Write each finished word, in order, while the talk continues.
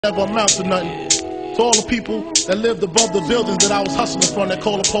never amount to nothing. To all the people that lived above the buildings that I was hustling from, that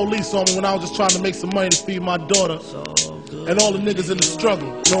called the police on me when I was just trying to make some money to feed my daughter. And all the niggas in the struggle,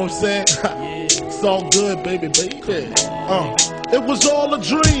 you know what I'm saying? It's all good, baby. It was all a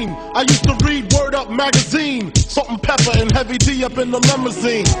dream. I used to read Word Up magazine, Salt and Pepper and Heavy D up in the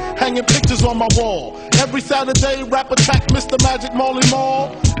limousine, hanging pictures on my wall. Every Saturday, rap attack, Mr. Magic Molly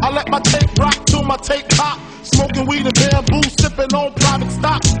Mall. I let my tape rock till my tape pop. Smoking weed and bamboo, sipping on private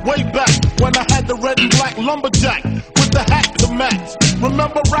stock. Way back when I had the red and black lumberjack with the hat to match.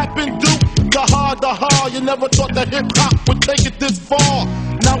 Remember rapping Duke? The hard, you never thought that hip-hop would take it this far.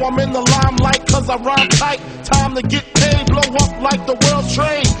 Now I'm in the limelight cause I rhyme tight. Time to get paid, blow up like the world's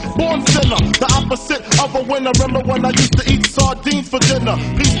trade. Born sinner, the opposite of a winner. Remember when I used to eat sardines for dinner?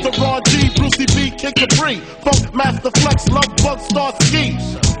 Peace to Raw G, Brucey B, Kid Capri, Funk Master Flex, Love Bug, Star Ski.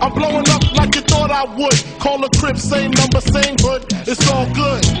 I'm blowing up like you thought I would. Call a crib, same number, same hood. It's all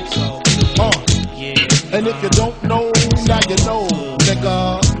good. And if you don't know, now you know,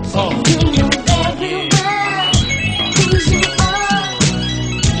 nigga. You know very well who you are.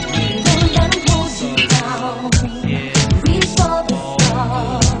 Don't let them hold you down. Reach for the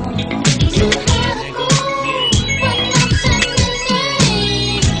stars. You had a goal when I'm sending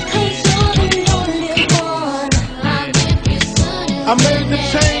it. 'Cause you're the only one I'll give you good. I made the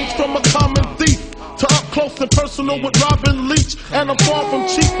change from a common thief to up close and personal with Robin Leach. And I'm far from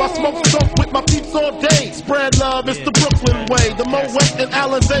cheap, I smoke skunk with my peeps all day. Spread love, it's the Brooklyn way. The Moet and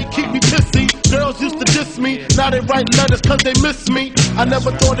Alizé keep me pissy. Girls used to diss me, now they write letters cause they miss me. I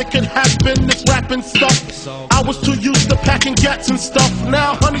never thought it could happen, this rapping stuff. I was too used to packing gats and stuff.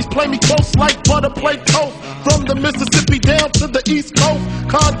 Now honeys play me close like butter play toast. From the Mississippi down to the East Coast,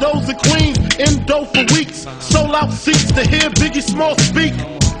 condos in Queens, in dough for weeks. Sold out seats to hear Biggie Small speak.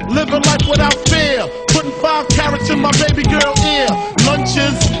 Living life without fear, putting 5 carats in my baby girl ear.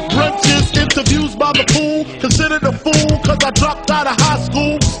 Lunches, brunches, interviews by the pool. Considered a fool cause I dropped out of high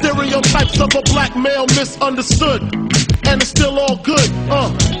school. Stereotypes of a black male misunderstood. And it's still all good,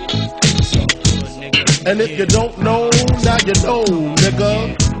 And if you don't know, now you know,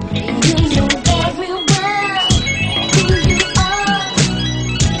 nigga. You know very well who you are.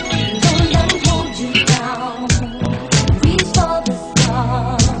 Don't let them hold you down. Reach for the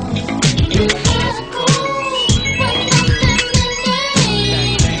stars. You had a goal when I'm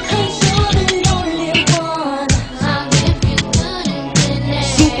sending it. 'Cause you're the only one I'll give you good and good.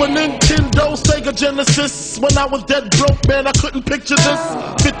 Super Nintendo, Sega Genesis. When I was dead broke, man, I couldn't picture this.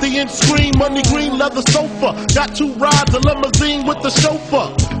 50-inch screen, money green leather sofa. Got 2 rides, a limousine with the chauffeur.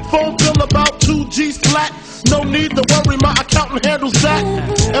 Phone bill about 2 G's flat. No need to worry, my accountant handles that.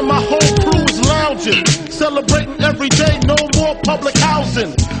 And my whole crew is lounging, celebrating every day, no more public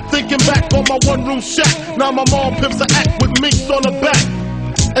housing. Thinking back on my one-room shack, now my mom pimps an act with minks on her back.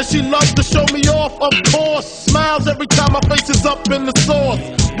 And she loves to show me off, of course. Smiles every time my face is up in the sauce.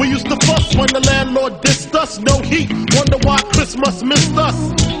 We used to fuss when the landlord dissed us. No heat, wonder why Christmas missed us.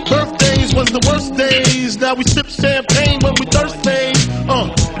 Birthdays was the worst days. Now we sip champagne when we thirsty.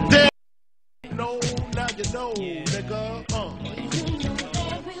 Damn. No, now you know, nigga.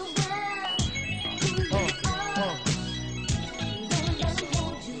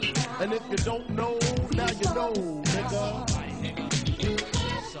 And if you don't know, now you know.